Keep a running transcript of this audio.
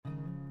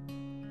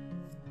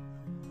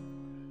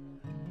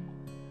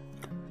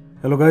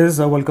Hello guys,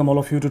 I welcome all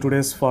of you to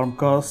today's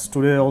Pharmcast.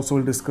 Today I also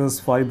will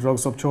discuss 5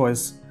 drugs of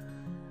choice.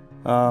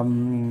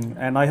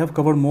 And I have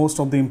covered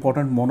most of the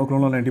important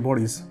monoclonal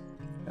antibodies.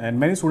 And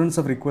many students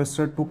have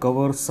requested to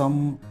cover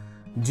some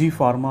G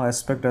Pharma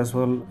aspect as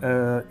well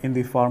in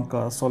the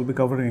Pharmcast. So I'll be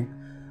covering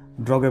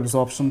drug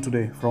absorption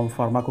today from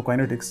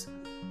pharmacokinetics.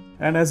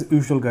 And as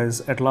usual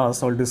guys, at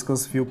last I'll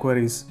discuss few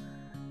queries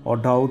or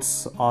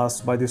doubts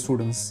asked by the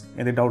students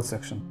in the doubt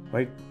section,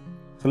 right?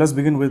 So let's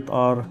begin with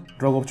our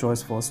drug of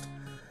choice first.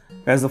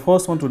 As the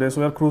first one today,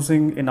 so we are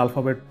cruising in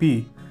alphabet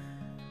P,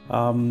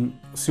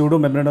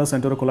 pseudomembranous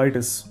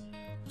enterocolitis.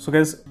 So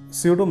guys,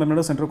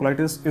 pseudomembranous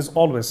enterocolitis is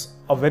always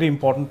a very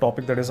important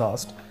topic that is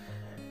asked.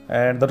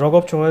 And the drug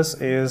of choice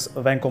is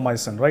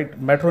vancomycin, right?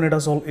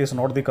 Metronidazole is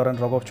not the current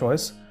drug of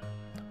choice,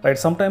 right?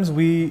 Sometimes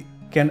we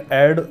can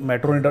add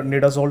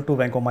metronidazole to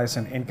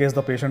vancomycin in case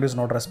the patient is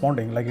not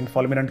responding, like in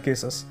fulminant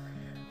cases.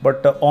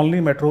 But only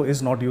metro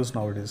is not used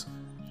nowadays.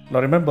 Now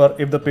remember,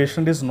 if the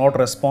patient is not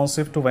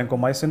responsive to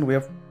vancomycin, we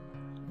have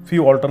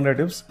few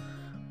alternatives.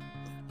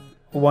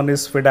 One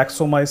is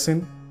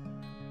fidaxomicin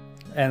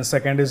and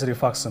second is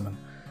rifaximin.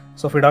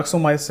 So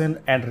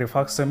fidaxomicin and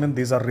rifaximin,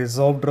 these are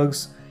reserved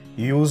drugs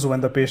used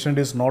when the patient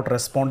is not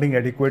responding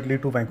adequately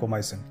to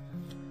vancomycin.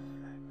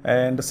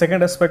 And the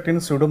second aspect in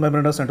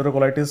pseudomembranous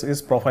enterocolitis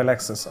is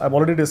prophylaxis. I've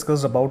already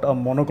discussed about a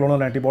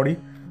monoclonal antibody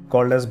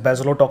called as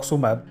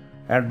basilitoxumab,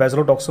 and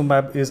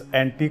basilitoxumab is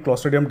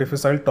anti-Clostridium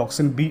difficile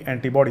toxin B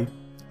antibody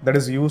that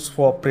is used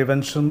for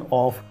prevention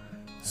of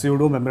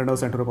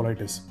pseudomembranous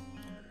enterocolitis.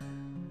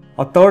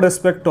 A third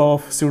aspect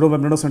of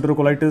pseudomembranous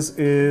enterocolitis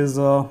is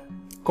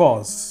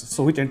cause.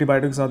 So which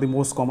antibiotics are the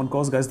most common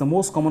cause? Guys, the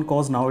most common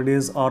cause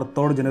nowadays are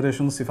third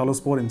generation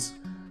cephalosporins,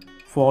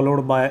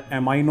 followed by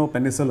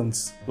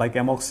aminopenicillins like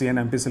amoxicillin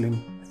and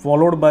ampicillin,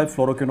 followed by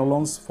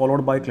fluoroquinolones,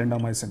 followed by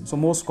clindamycin. So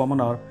most common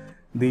are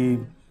the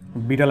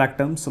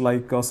beta-lactams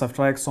like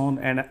ceftriaxone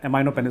and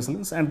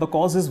aminopenicillins, and the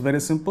cause is very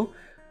simple.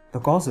 The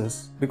cause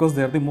is because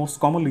they are the most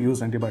commonly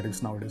used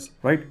antibiotics nowadays,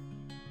 right?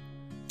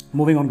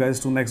 Moving on guys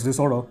to next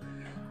disorder,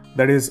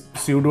 that is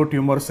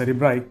pseudotumor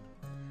cerebri.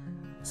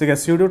 So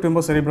guys,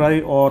 pseudotumor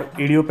cerebri or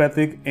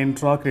idiopathic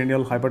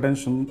intracranial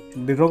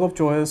hypertension, the drug of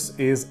choice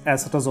is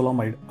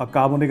acetazolamide, a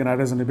carbonic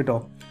anhydrase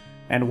inhibitor.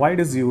 And why it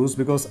is used?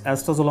 Because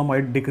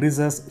acetazolamide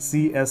decreases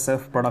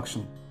CSF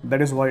production.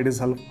 That is why it is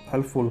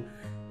helpful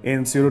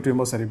in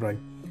pseudotumor cerebri.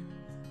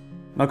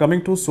 Now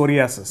coming to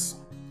psoriasis.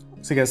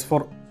 See guys,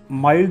 for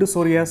mild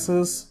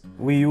psoriasis,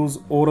 we use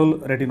oral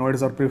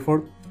retinoids are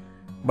preferred.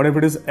 But if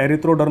it is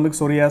erythrodermic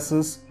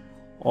psoriasis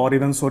or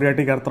even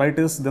psoriatic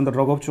arthritis, then the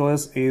drug of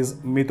choice is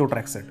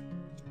methotrexate.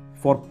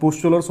 For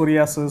pustular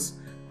psoriasis,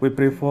 we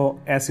prefer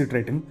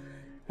acitretin.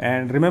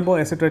 And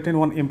remember, acitretin,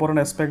 one important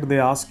aspect they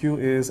ask you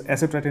is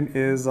acitretin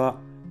is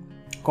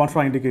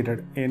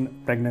contraindicated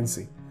in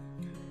pregnancy.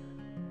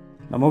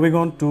 Now moving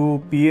on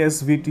to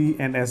PSVT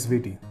and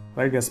SVT,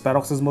 right? Yes,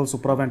 paroxysmal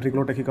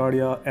supraventricular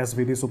tachycardia,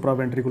 SVT,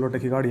 supraventricular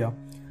tachycardia.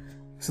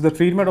 So the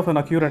treatment of an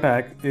acute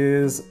attack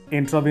is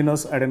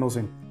intravenous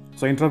adenosine.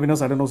 So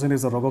intravenous adenosine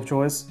is the drug of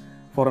choice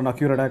for an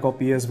acute attack of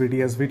PSVT,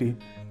 SVT.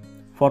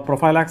 For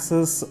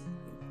prophylaxis,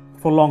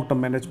 for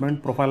long-term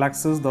management,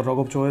 prophylaxis, the drug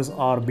of choice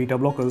are beta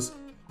blockers.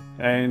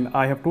 And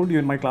I have told you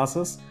in my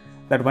classes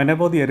that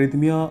whenever the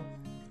arrhythmia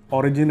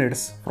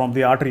originates from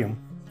the atrium,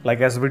 like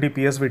SVT,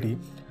 PSVT,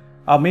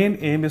 our main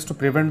aim is to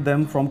prevent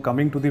them from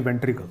coming to the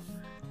ventricle.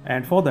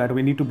 And for that,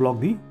 we need to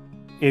block the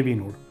AV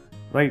node,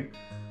 right?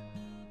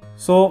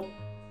 So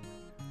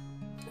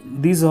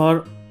these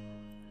are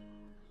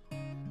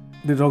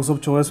the drugs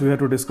of choice we have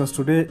to discuss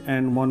today,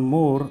 and one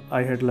more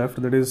I had left,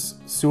 that is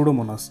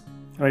Pseudomonas,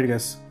 right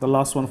guys? The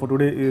last one for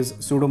today is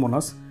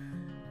Pseudomonas.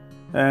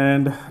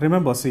 And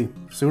remember, see,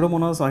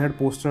 Pseudomonas I had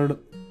posted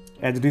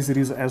HD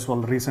series as well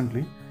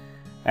recently,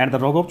 and the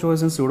drug of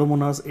choice in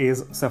Pseudomonas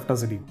is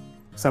ceftazidime.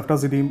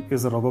 Ceftazidime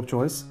is the drug of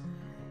choice.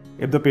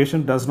 If the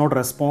patient does not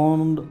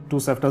respond to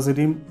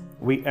ceftazidime,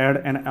 we add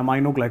an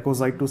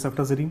aminoglycoside to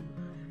ceftazidime.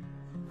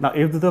 Now,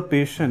 if the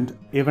patient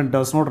even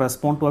does not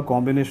respond to a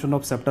combination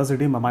of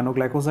ceftazidime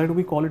aminoglycoside,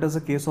 we call it as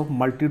a case of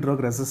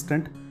multi-drug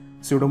resistant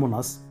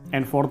Pseudomonas,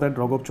 and for that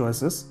drug of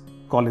choice is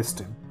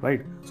colistin,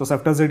 right? So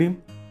ceftazidime,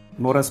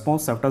 no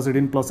response,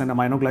 ceftazidime plus an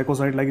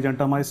aminoglycoside like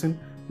gentamicin,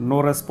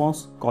 no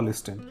response,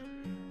 colistin,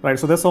 right?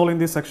 So that's all in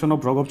this section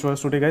of drug of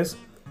choice today, guys.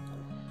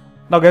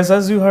 Now guys,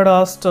 as you had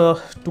asked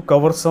to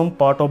cover some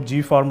part of G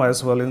Pharma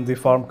as well in the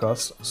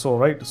Pharmcast, so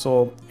right,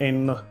 so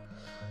in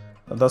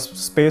the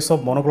space of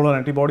monoclonal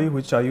antibody,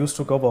 which I used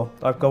to cover,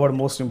 I've covered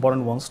most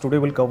important ones. Today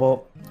we'll cover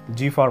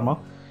G Pharma,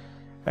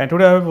 and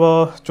today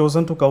I've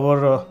chosen to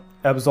cover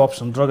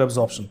absorption, drug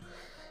absorption.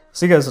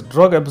 See guys,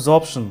 drug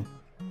absorption,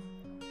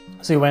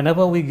 see,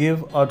 whenever we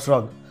give a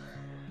drug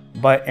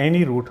by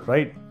any route,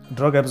 right,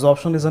 drug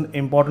absorption is an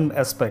important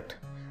aspect.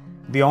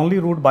 The only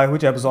route by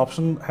which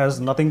absorption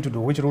has nothing to do,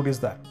 which route is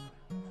that?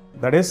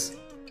 That is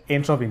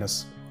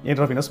intravenous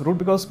route,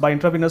 because by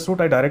intravenous route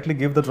I directly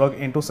give the drug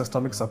into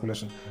systemic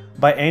circulation.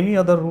 By any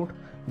other route,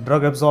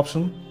 drug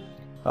absorption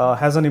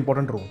has an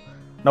important role.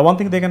 Now one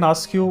thing they can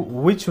ask you,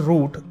 which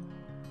route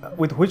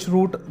with which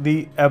route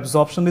the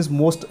absorption is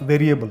most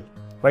variable,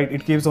 right?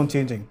 It keeps on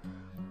changing.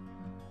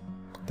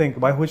 Think,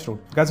 by which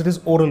route? Guys, it is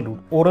oral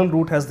route. Oral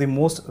route has the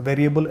most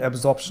variable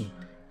absorption,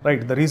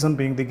 right? The reason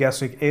being the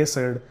gastric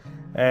acid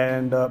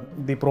and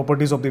the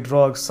properties of the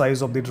drug,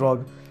 size of the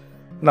drug.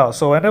 Now,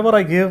 so whenever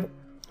I give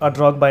a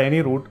drug by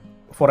any route,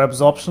 for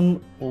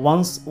absorption,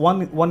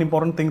 one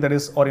important thing that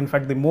is, or in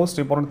fact the most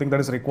important thing that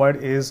is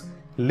required is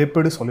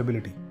lipid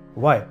solubility.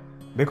 Why?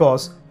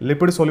 Because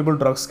lipid soluble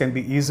drugs can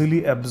be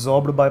easily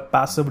absorbed by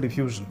passive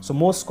diffusion. So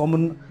most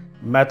common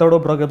method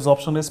of drug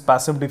absorption is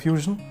passive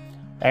diffusion,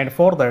 and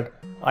for that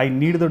I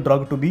need the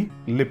drug to be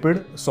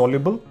lipid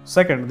soluble.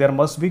 Second, there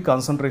must be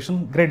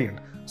concentration gradient.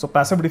 So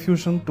passive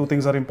diffusion, two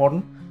things are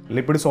important: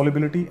 lipid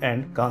solubility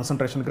and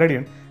concentration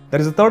gradient.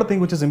 There is a third thing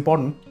which is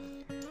important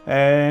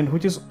and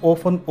which is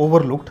often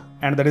overlooked,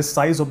 and that is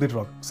size of the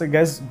drug. So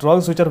guys,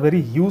 drugs which are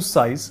very huge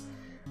size,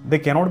 they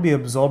cannot be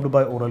absorbed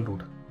by oral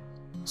route.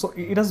 So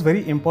it has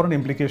very important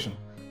implication.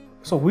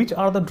 So which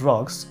are the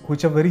drugs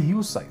which have very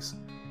huge size?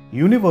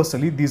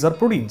 Universally, these are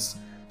proteins.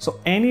 So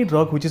any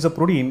drug which is a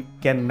protein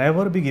can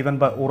never be given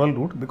by oral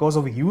route because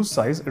of huge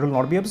size, it will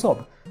not be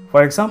absorbed.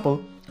 For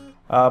example,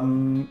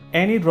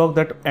 any drug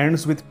that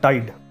ends with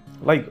tide,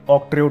 like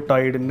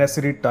octreotide,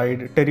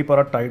 nesiritide,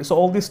 teriparatide. So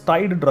all these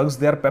tide drugs,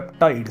 they are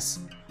peptides.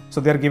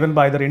 So they are given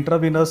by either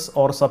intravenous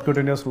or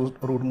subcutaneous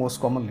route most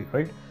commonly,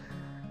 right?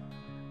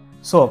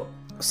 So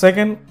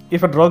second,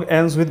 if a drug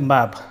ends with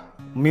MAB,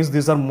 means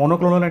these are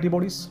monoclonal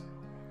antibodies.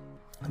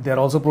 They are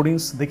also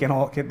proteins. They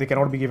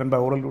cannot be given by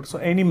oral route. So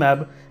any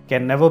MAB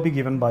can never be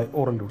given by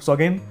oral route. So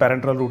again,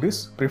 parenteral route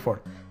is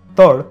preferred.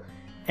 Third,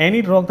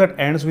 any drug that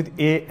ends with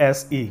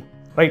ASE,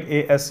 right?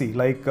 ASE,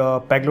 like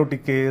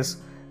pegloticase,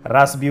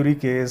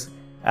 rasburicase,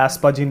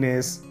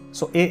 asparginase.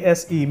 So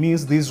ASE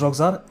means these drugs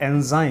are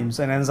enzymes,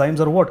 and enzymes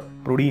are what?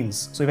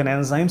 Proteins. So even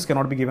enzymes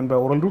cannot be given by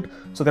oral route.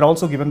 So they're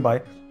also given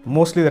by,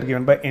 mostly they're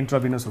given by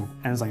intravenous route,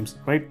 enzymes,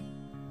 right?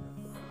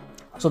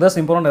 So that's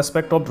important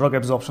aspect of drug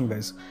absorption,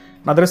 guys.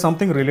 Now there is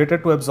something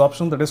related to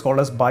absorption that is called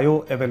as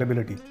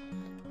bioavailability,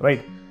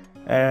 right?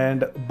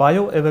 And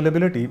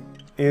bioavailability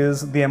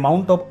is the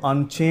amount of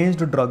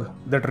unchanged drug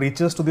that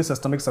reaches to the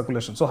systemic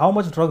circulation. So how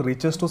much drug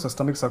reaches to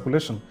systemic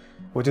circulation,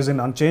 which is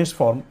in unchanged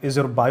form, is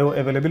your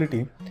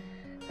bioavailability.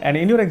 And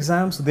in your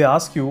exams, they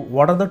ask you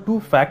what are the two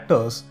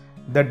factors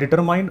that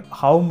determine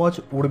how much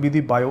would be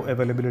the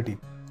bioavailability.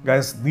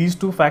 Guys, these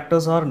two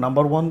factors are: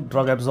 number one,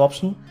 drug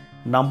absorption;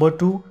 number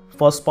two,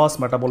 first pass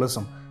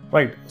metabolism,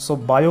 right? So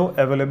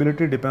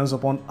bioavailability depends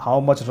upon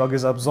how much drug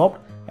is absorbed,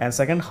 and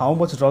second, how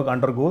much drug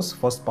undergoes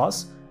first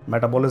pass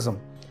metabolism.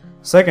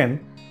 Second,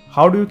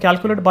 how do you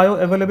calculate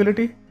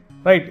bioavailability?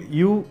 Right,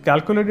 you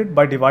calculate it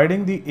by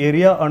dividing the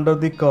area under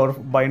the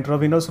curve by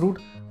intravenous route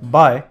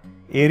by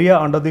area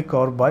under the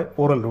curve by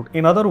oral route.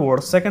 In other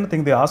words, second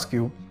thing they ask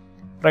you,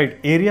 right,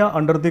 area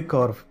under the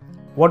curve,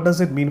 what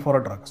does it mean for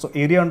a drug? So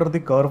area under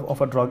the curve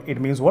of a drug, it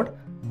means what?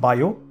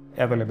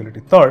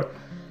 Bioavailability. Third,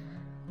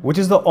 which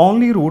is the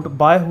only route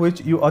by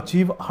which you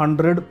achieve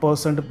 100%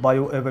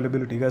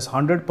 bioavailability. Guys,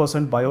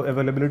 100%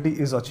 bioavailability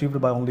is achieved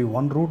by only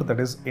one route,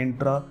 that is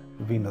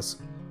intravenous,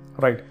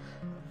 right?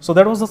 So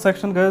that was the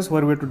section, guys,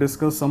 where we had to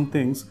discuss some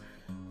things.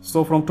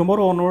 So from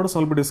tomorrow onwards,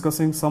 I'll be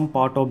discussing some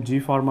part of G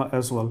Pharma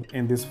as well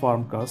in this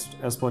Pharmcast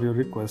as per your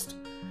request.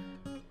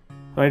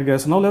 Right,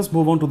 guys, now let's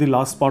move on to the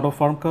last part of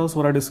Pharmcast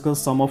where I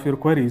discuss some of your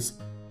queries.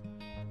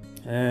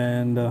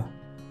 And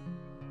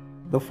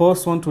the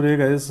first one today,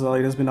 guys,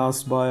 it has been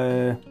asked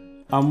by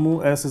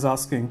Ammu S is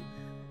asking,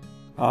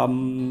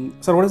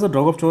 sir, what is the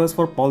drug of choice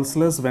for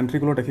pulseless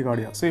ventricular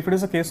tachycardia? So if it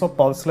is a case of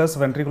pulseless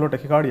ventricular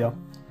tachycardia,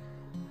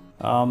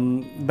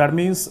 that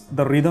means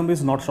the rhythm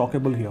is not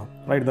shockable here,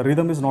 right? The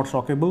rhythm is not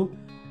shockable,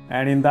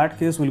 and in that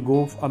case we'll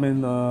go,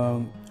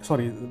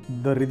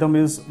 the rhythm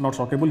is not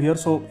shockable here.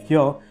 So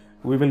here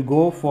we will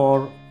go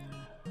for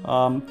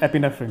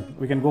epinephrine.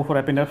 We can go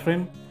for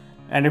epinephrine,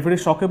 and if it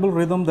is shockable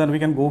rhythm, then we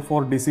can go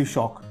for DC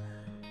shock.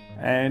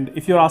 And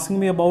if you're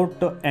asking me about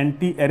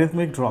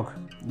antiarrhythmic drug,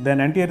 then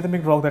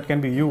antiarrhythmic drug that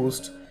can be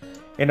used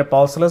in a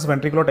pulseless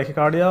ventricular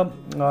tachycardia,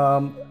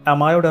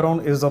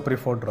 amiodarone is the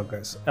preferred drug,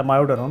 guys.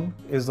 Amiodarone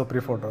is the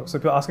preferred drug. So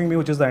if you're asking me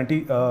which is the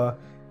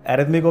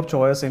anti-arrhythmic of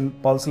choice in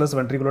pulseless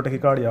ventricular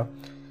tachycardia,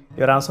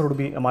 your answer would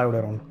be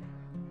amiodarone.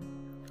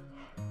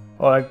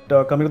 Alright,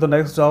 coming to the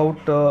next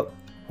doubt,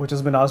 which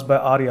has been asked by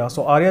Arya.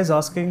 So Arya is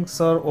asking,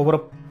 sir, over a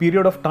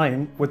period of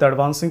time with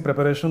advancing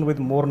preparation, with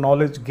more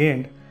knowledge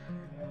gained,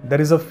 there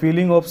is a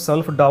feeling of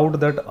self-doubt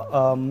that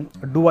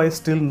do I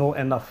still know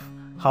enough?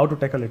 How to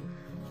tackle it?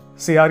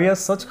 See, Arya,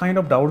 such kind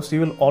of doubts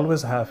you will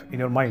always have in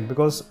your mind,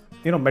 because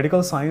you know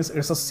medical science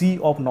is a sea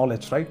of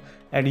knowledge, right?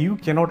 And you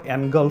cannot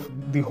engulf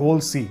the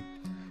whole sea.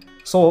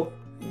 So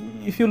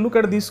if you look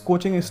at these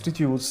coaching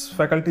institutes,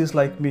 faculties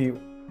like me,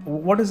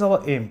 what is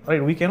our aim,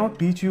 right? We cannot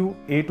teach you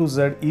A to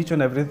Z each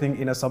and everything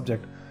in a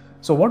subject.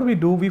 So what we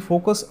do, we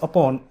focus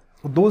upon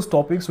those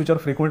topics which are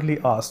frequently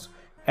asked.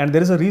 And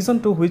there is a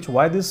reason to which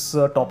why these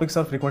topics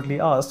are frequently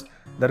asked.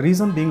 The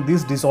reason being,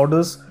 these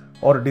disorders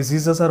or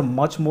diseases are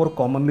much more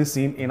commonly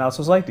seen in our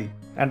society,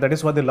 and that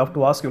is why they love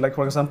to ask you. Like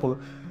for example,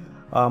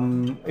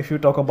 if you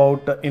talk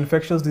about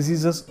infectious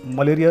diseases,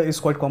 malaria is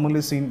quite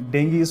commonly seen,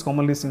 dengue is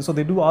commonly seen, so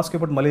they do ask you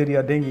about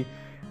malaria, dengue.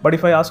 But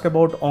if I ask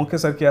about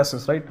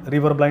onchocerciasis, right,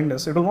 river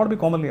blindness, it will not be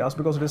commonly asked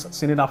because it is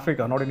seen in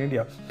Africa, not in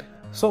India.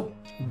 So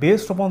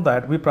based upon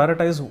that, we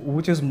prioritize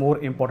which is more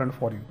important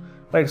for you,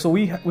 right? So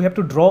we have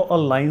to draw a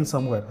line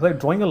somewhere, right?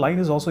 Drawing a line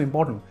is also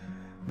important,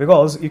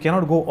 because you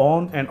cannot go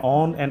on and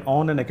on and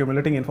on and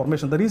accumulating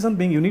information. The reason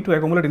being, you need to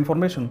accumulate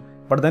information,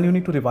 but then you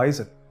need to revise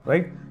it,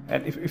 right?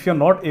 And if you're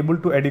not able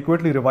to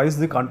adequately revise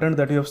the content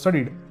that you have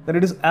studied, then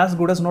it is as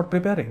good as not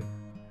preparing.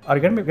 Are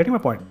you getting my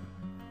point?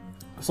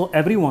 So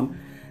everyone,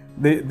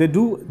 they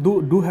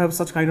do have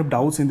such kind of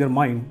doubts in their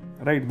mind,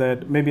 right?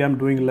 That maybe I'm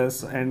doing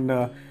less, and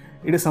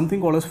it is something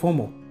called as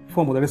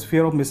FOMO, that is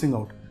fear of missing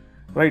out,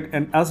 right?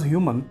 And as a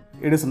human,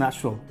 it is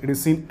natural. It is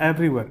seen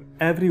everywhere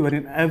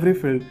in every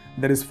field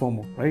there is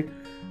FOMO, right?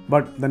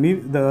 But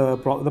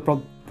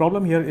the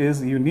problem here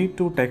is you need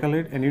to tackle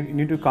it, and you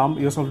need to calm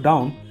yourself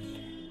down,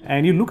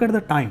 and you look at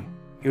the time.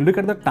 You look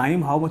at the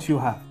time, how much you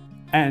have,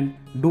 and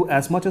do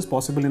as much as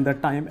possible in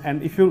that time.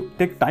 And if you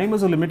take time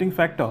as a limiting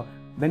factor,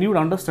 then you would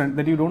understand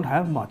that you don't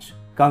have much,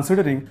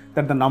 considering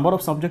that the number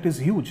of subjects is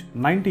huge,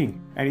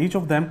 19, and each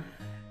of them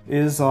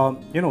is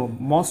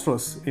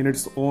monstrous in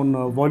its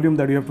own volume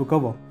that you have to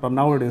cover from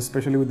nowadays,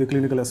 especially with the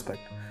clinical aspect.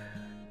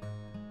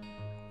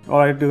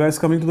 Alright, guys,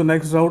 coming to the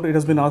next doubt, it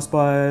has been asked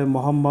by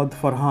Muhammad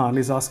Farhan.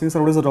 He's asking, sir,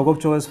 what is the drug of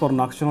choice for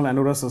nocturnal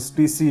enuresis,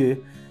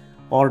 TCA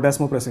or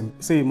desmopressin?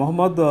 See,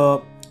 Muhammad,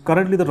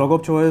 currently the drug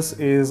of choice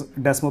is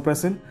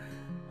desmopressin,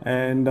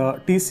 and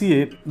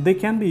TCA, they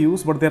can be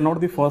used, but they are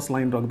not the first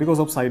line drug because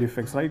of side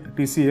effects, right?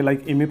 TCA,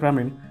 like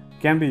imipramine,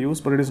 can be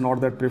used, but it is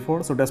not that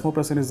preferred. So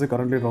desmopressin is the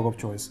currently drug of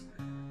choice.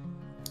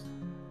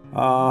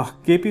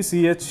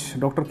 KPCH,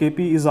 Dr.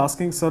 KP is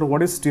asking, sir,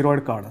 what is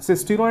steroid card? See,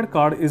 steroid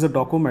card is a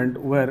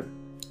document where,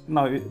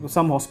 now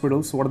some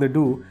hospitals, what they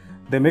do,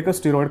 they make a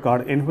steroid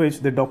card in which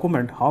they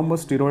document how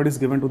much steroid is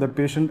given to that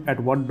patient at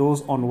what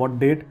dose on what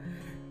date,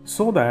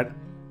 so that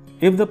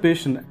if the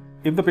patient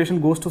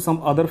goes to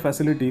some other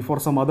facility for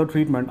some other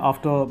treatment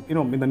after,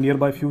 in the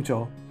nearby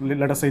future,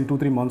 let us say in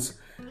 2-3 months,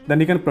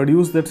 then he can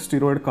produce that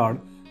steroid card,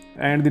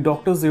 and the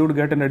doctors, they would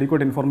get an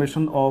adequate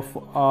information of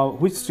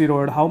which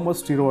steroid, how much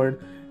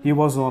steroid he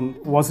was on,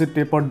 was it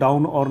tapered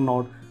down or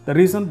not. The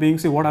reason being,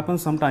 see, what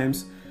happens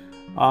sometimes,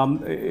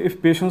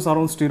 if patients are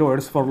on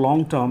steroids for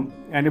long term,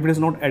 and if it is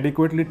not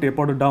adequately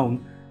tapered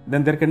down,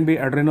 then there can be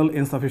adrenal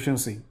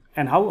insufficiency.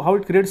 And how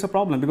it creates a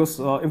problem, because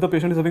if the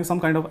patient is having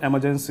some kind of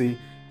emergency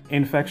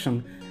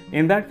infection,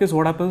 in that case,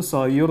 what happens,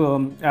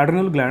 your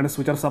adrenal glands,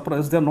 which are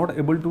suppressed, they are not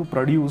able to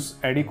produce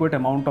adequate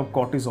amount of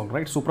cortisol,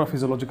 right,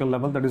 supraphysiological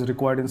level that is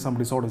required in some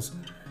disorders.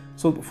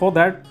 So for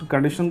that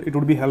condition, it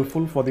would be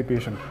helpful for the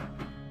patient.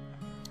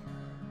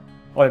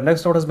 Alright,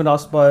 next doubt has been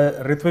asked by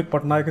Ritvik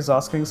Patnaik. Is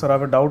asking, sir, I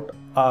have a doubt.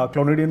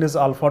 Clonidine is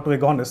alpha-2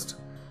 agonist.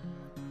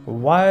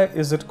 Why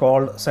is it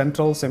called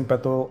central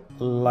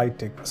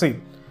sympatholytic?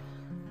 See,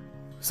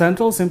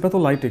 central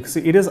sympatholytic,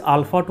 see, it is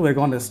alpha-2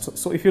 agonist.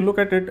 So if you look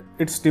at it,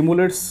 it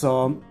stimulates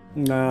a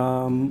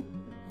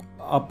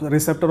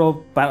receptor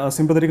of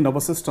sympathetic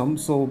nervous system.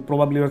 So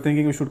probably you're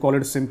thinking you should call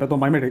it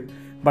sympathomimetic,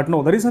 but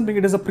no, the reason being,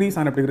 it is a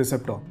presynaptic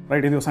receptor,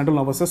 right, in your central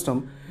nervous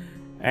system.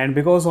 And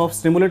because of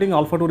stimulating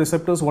alpha-2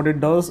 receptors, what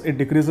it does, it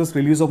decreases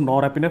release of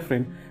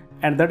norepinephrine,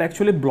 and that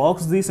actually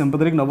blocks the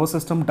sympathetic nervous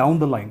system down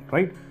the line,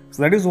 right?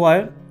 So that is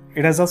why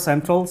it has a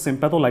central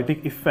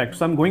sympatholytic effect.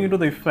 So I'm going into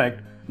the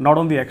effect, not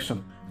on the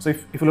action. So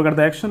if you look at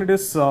the action, it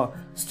is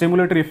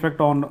stimulatory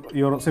effect on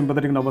your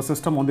sympathetic nervous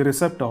system on the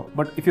receptor.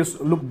 But if you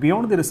look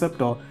beyond the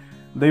receptor,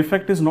 the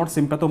effect is not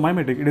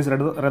sympathomimetic, it is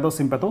rather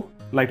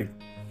sympatholytic.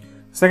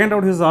 Second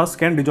doubt is asked,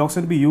 can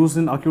digoxin be used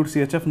in acute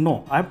CHF?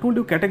 No. I have told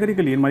you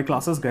categorically in my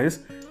classes, guys,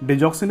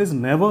 digoxin is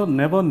never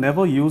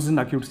used in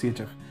acute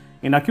CHF.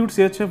 In acute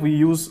CHF, we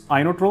use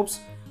inotropes,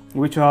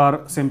 which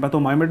are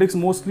sympathomimetics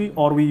mostly,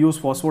 or we use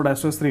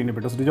phosphodiesterase 3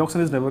 inhibitors. Digoxin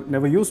is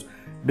never used.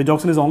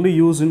 Digoxin is only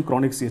used in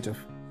chronic CHF.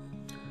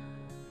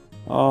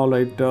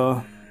 Alright,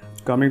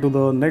 coming to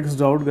the next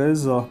doubt,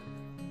 guys. It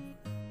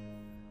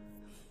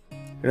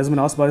has been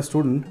asked by a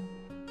student.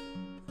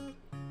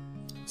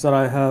 Sir,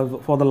 I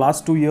have, for the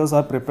last 2 years,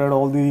 I prepared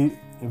all the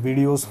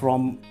videos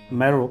from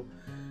Marrow,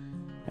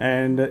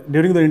 and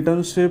during the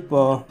internship,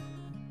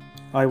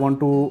 I want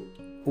to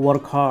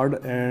work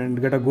hard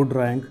and get a good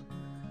rank.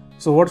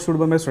 So what should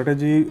be my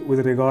strategy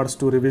with regards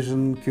to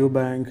revision,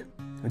 QBank,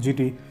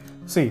 GT?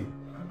 See,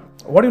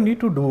 what you need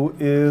to do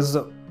is,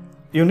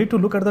 you need to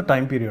look at the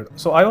time period.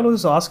 So I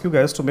always ask you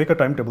guys to make a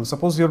timetable.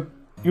 Suppose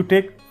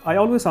I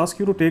always ask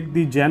you to take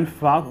the Jan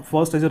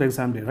 1st as your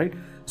exam day, right?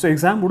 So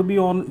exam would be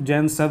on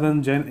Jan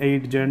 7, Jan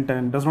 8, Jan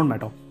 10, does not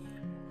matter.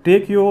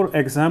 Take your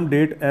exam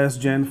date as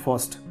Jan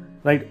 1st,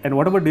 right? And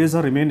whatever days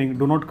are remaining,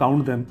 do not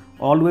count them.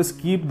 Always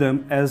keep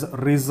them as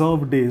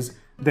reserved days.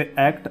 They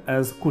act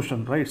as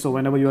cushion, right? So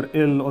whenever you are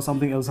ill or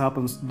something else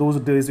happens, those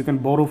days you can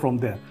borrow from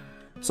there.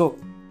 So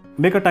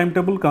make a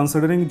timetable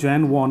considering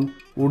Jan 1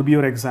 would be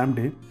your exam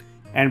day.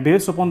 and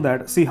based upon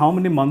that, see how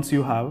many months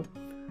you have,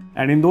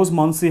 and in those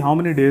months, see how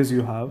many days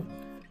you have,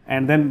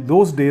 and then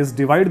those days,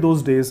 divide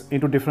those days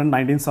into different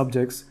 19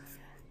 subjects,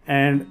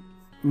 and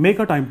make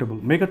a timetable.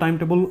 Make a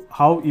timetable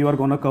how you are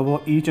going to cover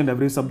each and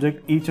every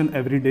subject, each and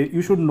every day.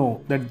 You should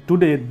know that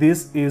today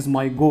this is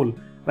my goal,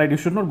 right? You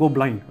should not go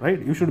blind, right?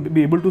 You should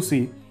be able to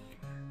see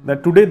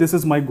that today this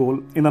is my goal.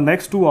 In the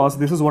next 2 hours,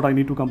 this is what I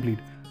need to complete.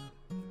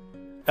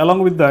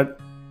 Along with that,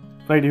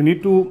 right, you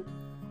need to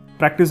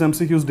practice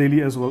MCQs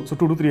daily as well. So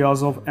 2 to 3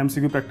 hours of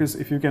MCQ practice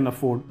if you can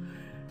afford,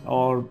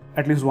 or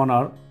at least 1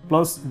 hour,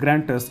 plus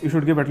grand tests. You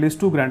should give at least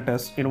 2 grand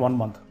tests in 1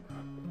 month,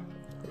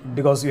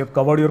 because you have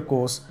covered your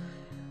course.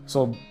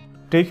 So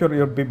take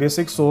your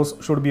basic source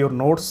should be your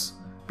notes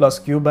plus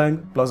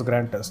QBank plus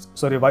grand test.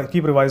 So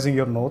keep revising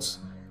your notes,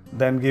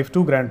 then give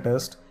 2 grand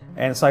tests,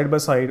 and side by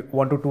side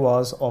 1 to 2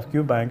 hours of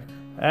QBank,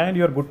 and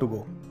you are good to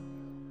go.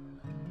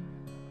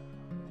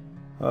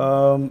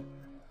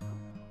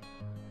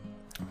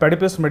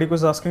 Pedipist Medico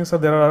is asking, sir,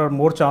 there are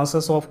more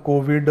chances of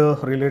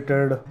COVID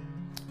related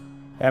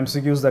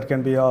MCQs that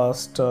can be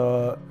asked,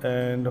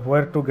 and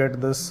where to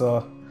get this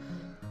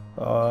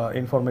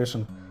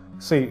information.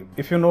 See,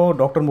 if you know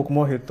Dr.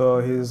 Mukmohit,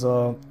 his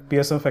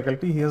PSM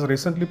faculty, he has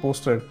recently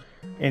posted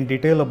in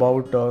detail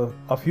about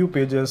a few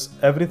pages,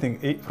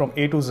 everything from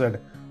A to Z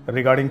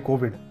regarding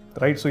COVID,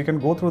 right? So you can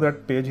go through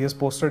that page. He has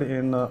posted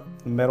in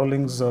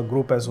Meroling's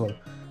group as well.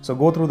 So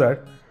go through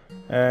that.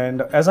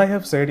 And as I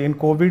have said, in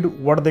COVID,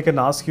 what they can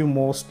ask you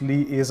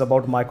mostly is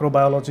about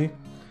microbiology,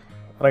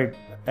 right?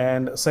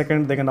 And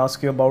second, they can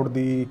ask you about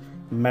the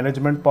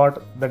management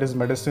part, that is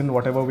medicine,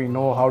 whatever we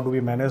know, how do we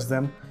manage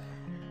them.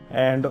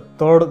 And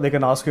third, they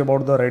can ask you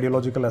about the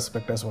radiological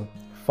aspect as well.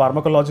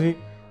 Pharmacology,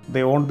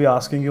 they won't be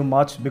asking you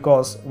much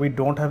because we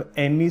don't have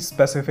any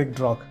specific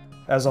drug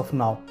as of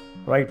now,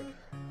 right?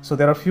 So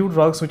there are few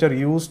drugs which are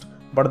used,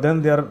 but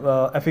then their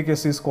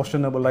efficacy is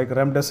questionable, like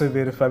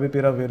remdesivir,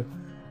 favipiravir,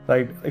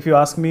 right? If you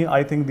ask me,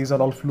 I think these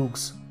are all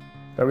flukes.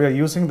 That we are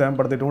using them,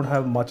 but they don't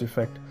have much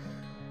effect,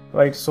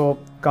 right? So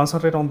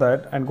concentrate on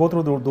that and go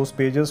through those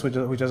pages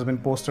which has been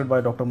posted by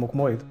Dr.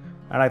 Mukmohit,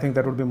 and I think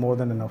that would be more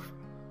than enough.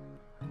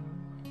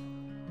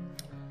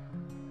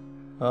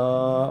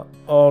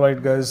 All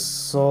right, guys.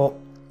 So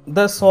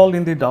that's all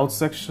in the doubts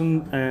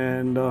section,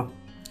 and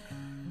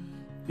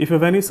if you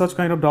have any such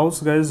kind of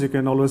doubts, guys, you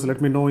can always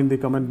let me know in the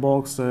comment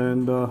box,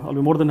 and I'll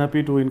be more than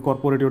happy to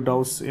incorporate your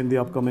doubts in the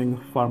upcoming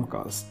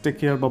Pharmcast. Take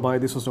care. Bye bye.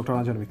 This was Dr.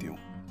 Anjan with you.